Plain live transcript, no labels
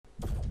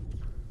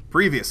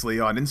Previously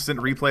on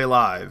Instant Replay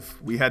Live,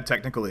 we had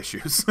technical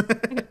issues.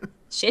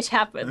 Shit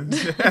happened.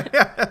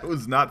 It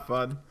was not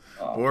fun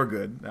or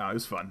good. No, it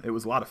was fun. It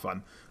was a lot of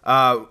fun.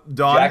 Dawn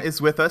Jack is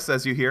with us,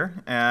 as you hear,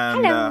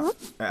 and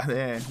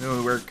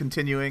we're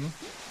continuing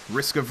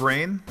Risk of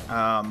Rain.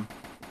 I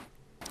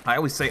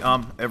always say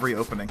every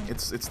opening.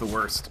 It's the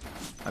worst.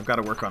 I've got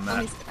to work on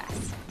that. Is the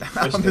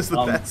best. Is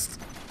the best.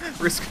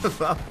 Risk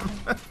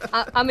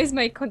of Is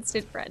my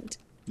constant friend.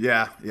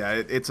 Yeah,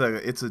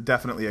 it's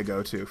definitely a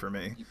go-to for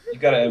me. You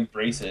gotta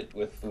embrace it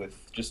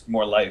with just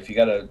more life. You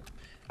gotta.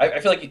 I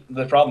feel like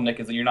the problem, Nick,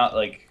 is that you're not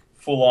like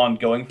full on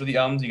going for the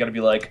ums. You gotta be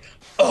like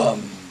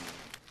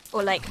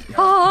Or like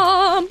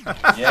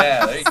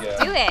Yeah, there you go.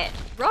 Do it.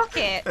 Rock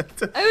it.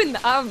 Own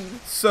the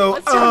So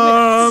What's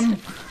wrong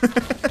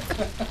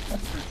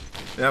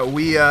yeah,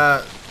 we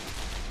have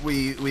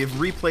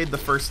replayed the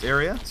first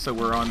area, so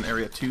we're on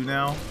area 2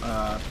 now,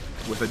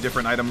 with a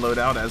different item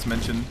loadout. As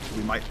mentioned,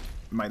 we might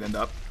end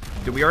up.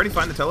 Did we already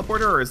find the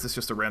teleporter, or is this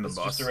just a random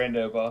boss? Just a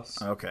rando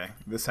boss. Okay,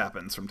 this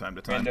happens from time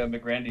to time. Rando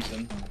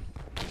McRandyson.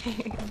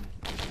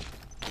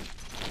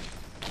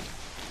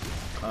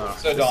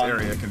 So this Dawn,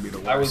 area can be the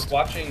worst. I was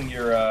watching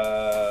your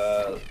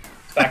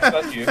facts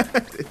about you.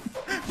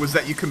 Was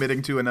that you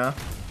committing to enough?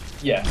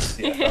 Yes,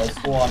 I was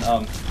full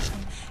on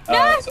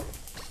No!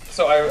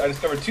 So I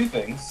discovered two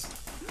things.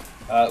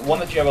 One,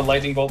 that you have a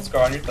lightning bolt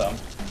scar on your thumb,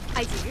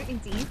 I do,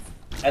 indeed.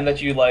 and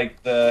that you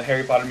like the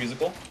Harry Potter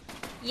musical.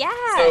 Yeah,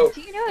 So-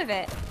 do you know of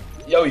it?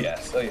 Oh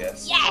yes, oh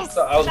yes. Yes!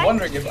 So I was Thank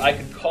wondering if I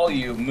could call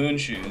you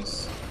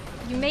Moonshoes.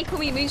 You may call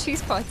me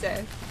Moonshoes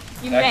Potter.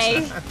 You may.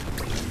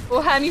 Excellent.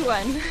 Or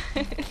Hermione.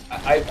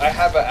 I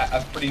have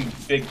a pretty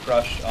big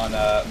crush on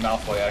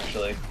Malfoy,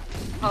 actually.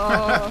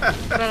 Oh,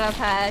 God, I love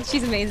her.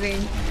 She's amazing.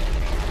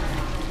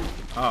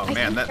 Oh I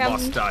man, think, that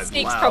boss died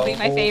Snake's loud. probably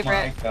my Oh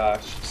favorite. my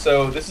gosh.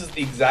 So this is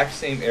the exact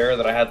same error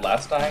that I had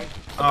last time.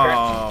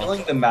 Apparently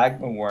killing the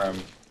magma worm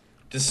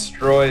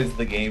destroys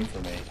the game for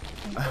me.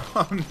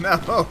 Oh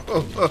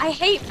no! I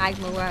hate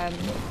magma worm.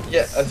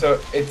 Yeah,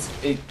 so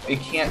it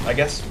can't, I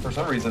guess for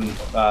some reason,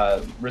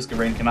 Risk of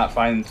Rain cannot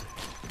find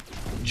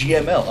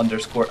GML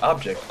underscore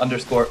object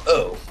underscore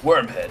O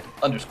wormhead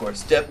underscore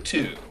step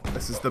 2.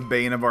 This is the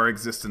bane of our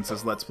existence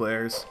as Let's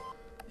Players.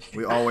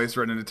 We always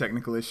run into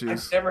technical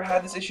issues. I've never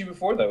had this issue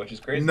before though, which is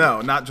crazy. No,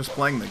 not just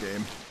playing the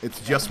game.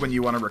 It's just when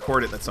you want to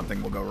record it that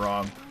something will go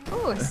wrong. Of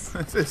course.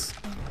 This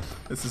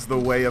is the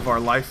way of our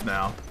life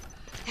now.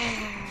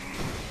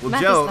 Well,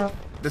 Math is Joe, not-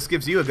 this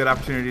gives you a good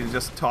opportunity to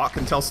just talk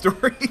and tell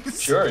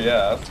stories. Sure,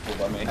 yeah, that's cool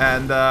by me.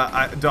 And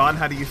Dawn,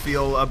 how do you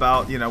feel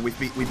about, you know, we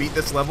beat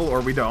this level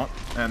or we don't,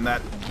 and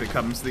that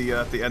becomes the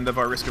end of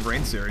our Risk of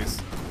Rain series.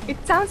 It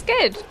sounds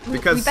good.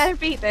 Because- we better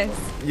beat this.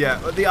 Yeah,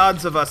 the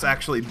odds of us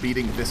actually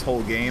beating this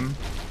whole game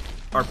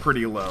are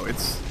pretty low.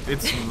 It's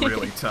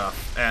really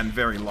tough and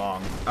very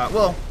long.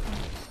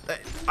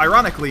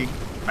 Ironically,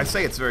 I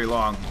say it's very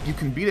long. You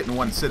can beat it in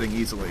one sitting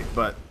easily,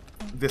 but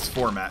this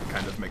format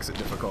kind of makes it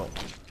difficult.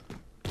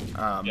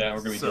 Yeah,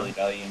 we're gonna be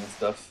dilly-dallying and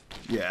stuff.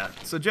 Yeah.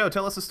 So Joe,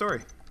 tell us a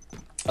story.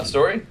 A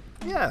story?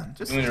 Yeah,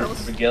 just You want tell me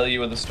to us. regale you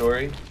with a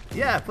story?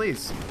 Yeah,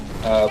 please.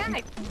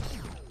 Yeah.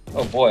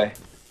 Oh boy,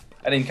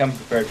 I didn't come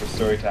prepared for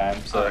story time.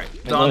 So All right,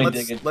 let Dawn, me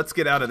dig it. let's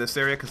get out of this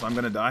area because I'm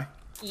gonna die.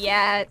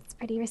 Yeah, it's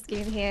pretty risky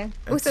in here.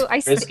 It's Also,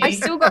 I risky?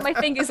 still got my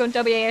fingers on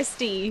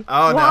WASD.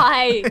 Oh, no.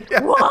 Why?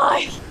 Yeah.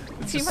 Why?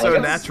 It's Too just much so of a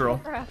natural.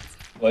 stress.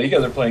 Well, you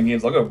guys are playing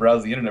games. I'll go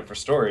browse the internet for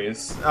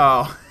stories.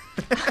 Oh.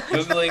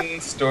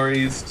 Googling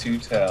stories to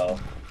tell.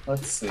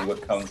 Let's see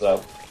what comes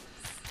up.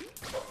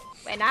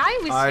 When I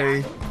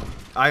was young.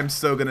 I'm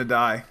so gonna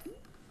die.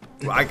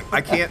 I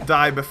can't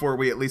die before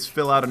we at least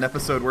fill out an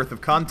episode worth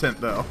of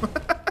content, though.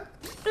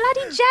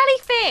 Bloody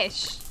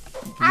jellyfish!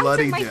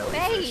 Bloody Out of my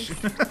jellyfish.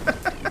 face!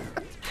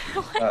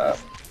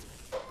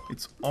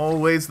 It's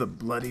always the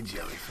bloody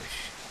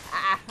jellyfish.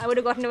 I would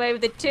have gotten away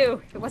with it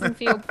too if it wasn't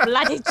for your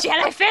bloody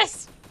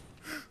jellyfish!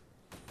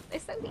 They're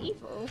so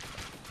evil.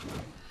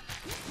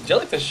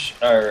 Jellyfish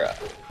are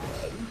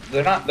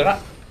they're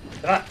not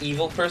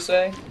evil per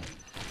se.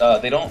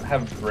 They don't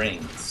have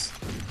brains,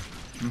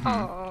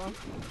 Oh.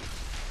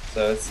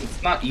 so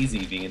it's not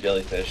easy being a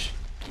jellyfish.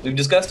 We've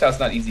discussed how it's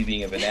not easy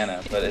being a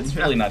banana, but it's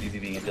really not easy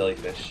being a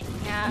jellyfish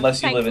Yeah,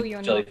 unless you live thankfully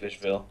in you're not.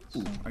 Jellyfishville.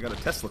 Ooh, I got a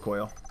Tesla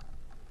coil.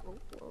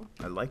 Ooh.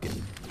 I like it.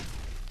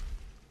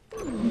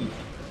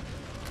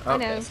 I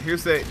know.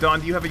 Here's the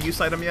Dawn. Do you have a use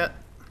item yet?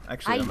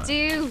 Actually, I I'm not.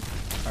 do.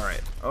 All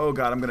right. Oh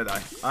God, I'm gonna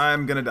die.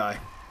 I'm gonna die.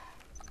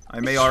 I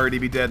may already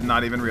be dead and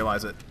not even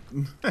realize it.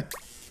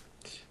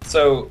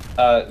 So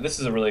this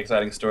is a really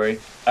exciting story.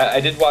 I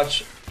did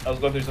watch. I was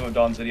going through some of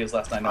Dawn's videos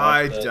last night. And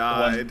I watched the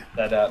died.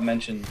 one that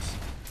mentioned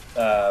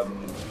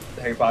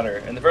Harry Potter,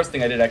 and the first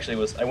thing I did actually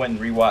was I went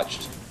and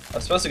rewatched. I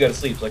was supposed to go to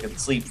sleep so I could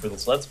sleep for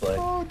this Let's Play.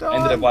 Oh, I ended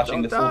up Dawn,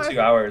 watching the don't full die. 2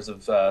 hours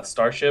of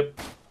Starship.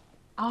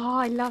 Oh,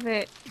 I love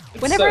it.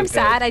 It's Whenever so I'm good.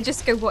 sad, I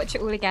just go watch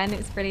it all again.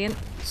 It's brilliant.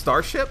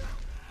 Starship?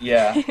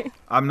 Yeah.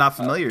 I'm not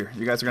familiar.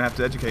 You guys are gonna have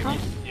to educate me.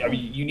 I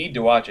mean, you need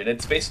to watch it.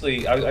 It's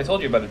basically, I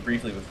told you about it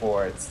briefly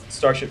before. It's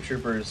Starship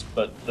Troopers,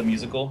 but the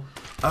musical.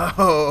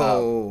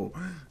 Oh,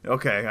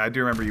 Okay, I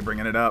do remember you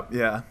bringing it up.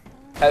 Yeah.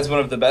 Has one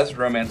of the best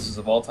romances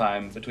of all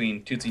time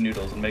between Tootsie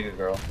Noodles and Mega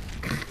Girl.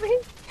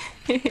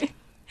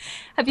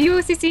 Have you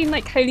also seen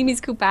like Holy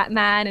Musical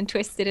Batman and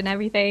Twisted and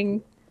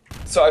everything?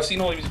 So I've seen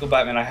Holy Musical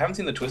Batman. I haven't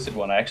seen the Twisted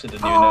one. I actually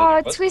didn't even know Oh,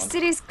 there was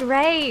Twisted is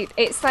great.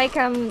 It's like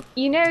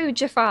you know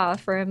Jafar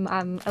from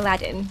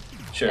Aladdin,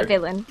 Sure. the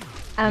villain.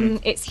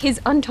 It's his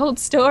untold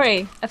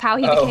story of how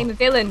he became a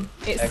villain.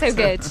 It's so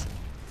good.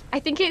 I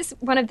think it's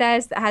one of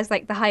theirs that has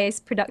like the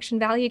highest production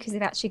value because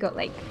they've actually got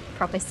like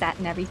proper set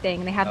and everything,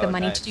 and they have the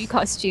money to do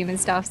costume and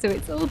stuff. So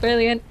it's all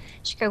brilliant. You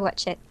should go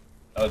watch it.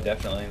 Oh,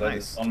 definitely. That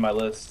Nice. is on my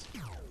list.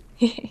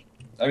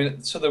 I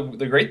mean, so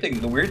the great thing,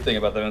 the weird thing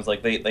about them is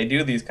like they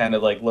do these kind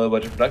of like low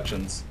budget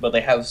productions, but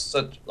they have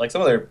such like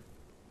some of their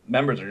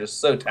members are just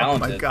so Oh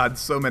talented. my god,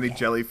 so many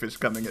jellyfish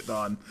coming at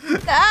Dawn.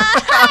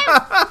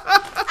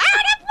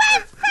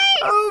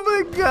 Oh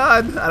my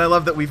god. And I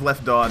love that we've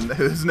left Dawn,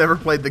 who's never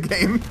played the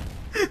game,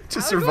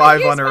 to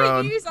survive on her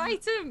own. Use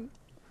item.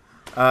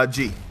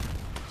 G.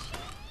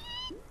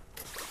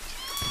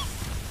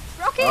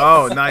 Rockets.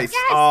 Oh, nice.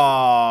 Yes.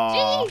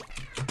 Aww.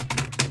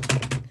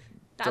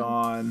 Done.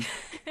 Dawn.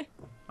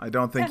 I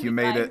don't think you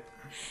made it.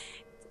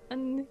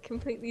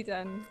 Completely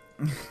done.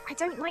 I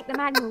don't like the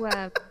magma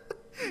worm.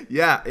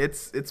 Yeah,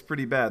 it's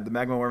pretty bad. The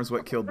magma worm's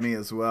what killed me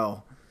as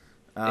well.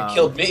 It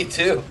killed me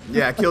too.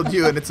 Yeah, it killed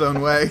you in its own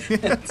way.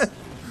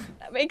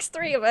 That makes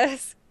 3 of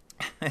us.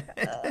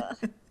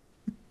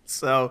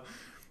 So,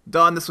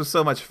 Dawn, this was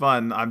so much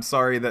fun. I'm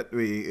sorry that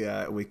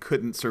we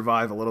couldn't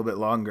survive a little bit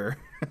longer,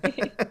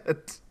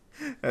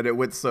 and it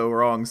went so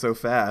wrong so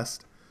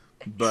fast.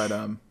 But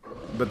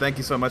thank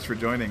you so much for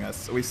joining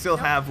us. We still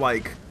have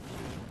like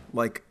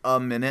a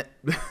minute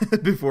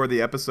before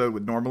the episode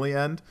would normally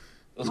end.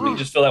 Let's we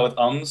just fill that with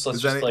ums.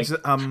 Let's just like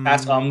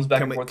pass ums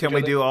back and forth. Can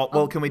we do all?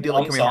 Well, can we do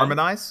like? Can we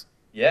harmonize?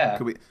 Yeah.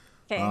 Could we?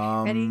 Okay,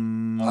 ready?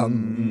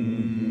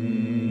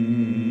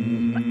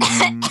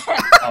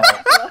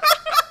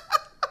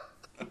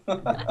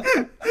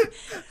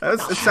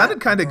 It sounded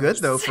kind of good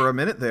though for a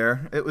minute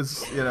there. It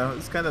was,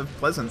 it's kind of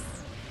pleasant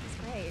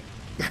Great.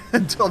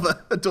 until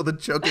the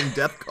choking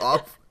death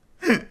cough.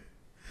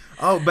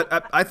 Oh,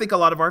 but I think a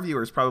lot of our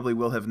viewers probably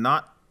will have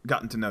not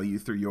gotten to know you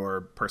through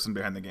your person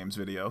behind the games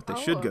video. They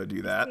should go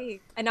do that.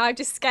 And now I've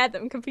just scared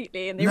them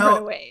completely and they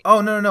run away.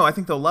 Oh, no. I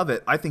think they'll love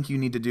it. I think you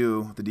need to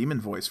do the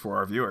demon voice for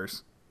our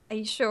viewers. Are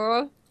you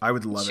sure? I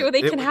would love it. Sure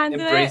they can handle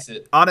Embrace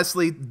it.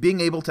 Honestly, being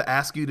able to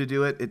ask you to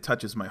do it, it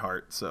touches my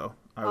heart. So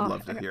I would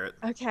love to hear it.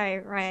 Okay,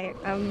 right.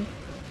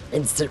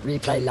 Instant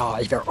replay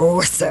live. You're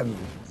awesome.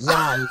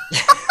 Yay.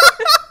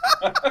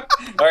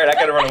 All right, I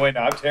gotta run away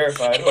now. I'm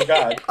terrified. Oh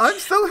god. I'm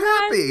so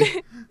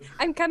happy.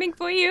 I'm coming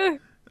for you.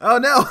 Oh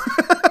no.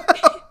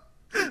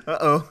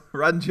 Uh-oh.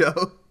 Run,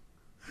 Joe.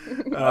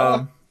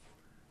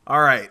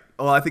 All right.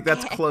 Well, I think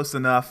that's close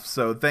enough.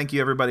 So thank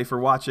you, everybody, for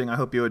watching. I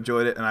hope you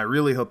enjoyed it, and I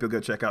really hope you'll go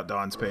check out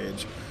Dawn's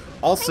page.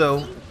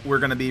 Also, we're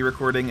going to be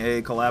recording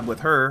a collab with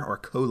her, or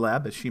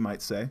collab, as she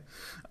might say,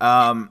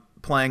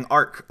 playing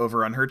Ark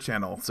over on her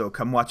channel. So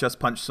come watch us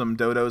punch some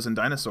dodos and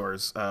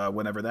dinosaurs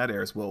whenever that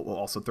airs. We'll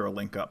also throw a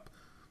link up.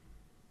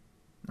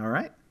 All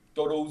right.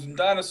 Dodos and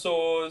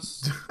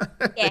dinosaurs.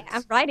 Yeah,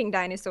 I'm riding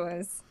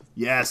dinosaurs.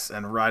 Yes,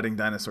 and riding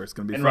dinosaurs. It's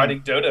going to be And fun.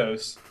 riding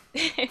dodos.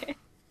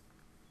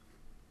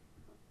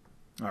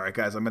 All right,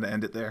 guys, I'm going to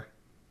end it there.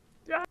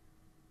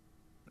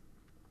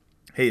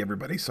 Hey,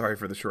 everybody. Sorry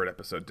for the short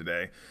episode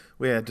today.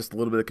 We had just a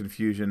little bit of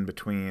confusion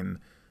between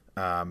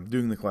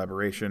doing the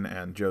collaboration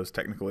and Joe's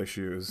technical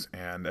issues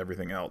and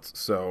everything else.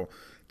 So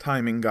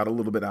timing got a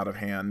little bit out of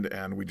hand,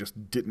 and we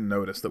just didn't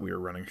notice that we were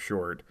running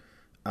short.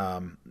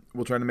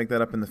 We'll try to make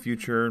that up in the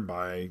future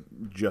by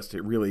just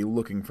really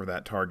looking for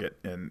that target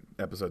in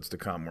episodes to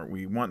come, where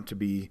we want to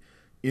be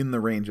in the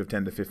range of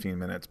 10 to 15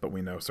 minutes, but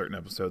we know certain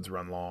episodes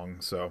run long.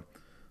 So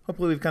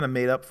hopefully we've kind of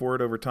made up for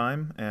it over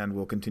time, and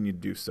we'll continue to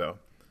do so.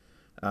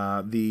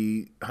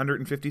 The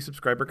 150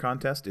 subscriber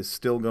contest is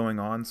still going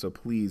on, so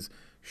please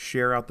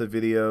share out the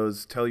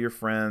videos, tell your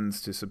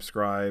friends to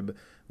subscribe.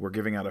 We're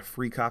giving out a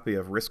free copy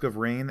of Risk of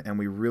Rain, and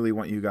we really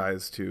want you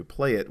guys to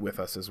play it with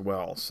us as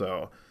well.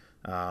 So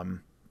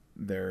that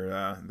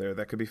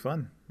could be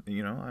fun. I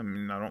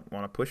mean, I don't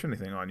want to push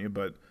anything on you,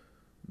 but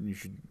you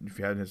should, if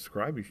you hadn't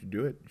subscribed, you should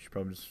do it. You should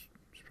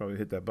probably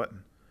hit that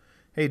button.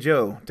 Hey,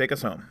 Joe, take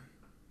us home.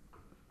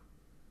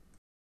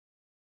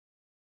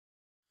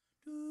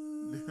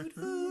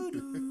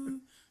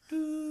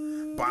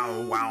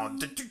 Wow, wow.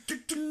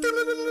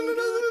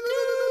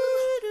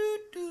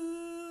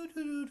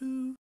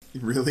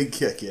 Really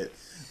kick it.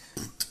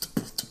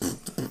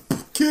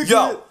 Kick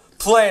Yo, it.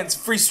 plans,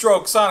 free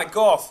stroke, Sonic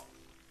Golf.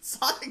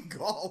 Sonic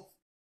Golf.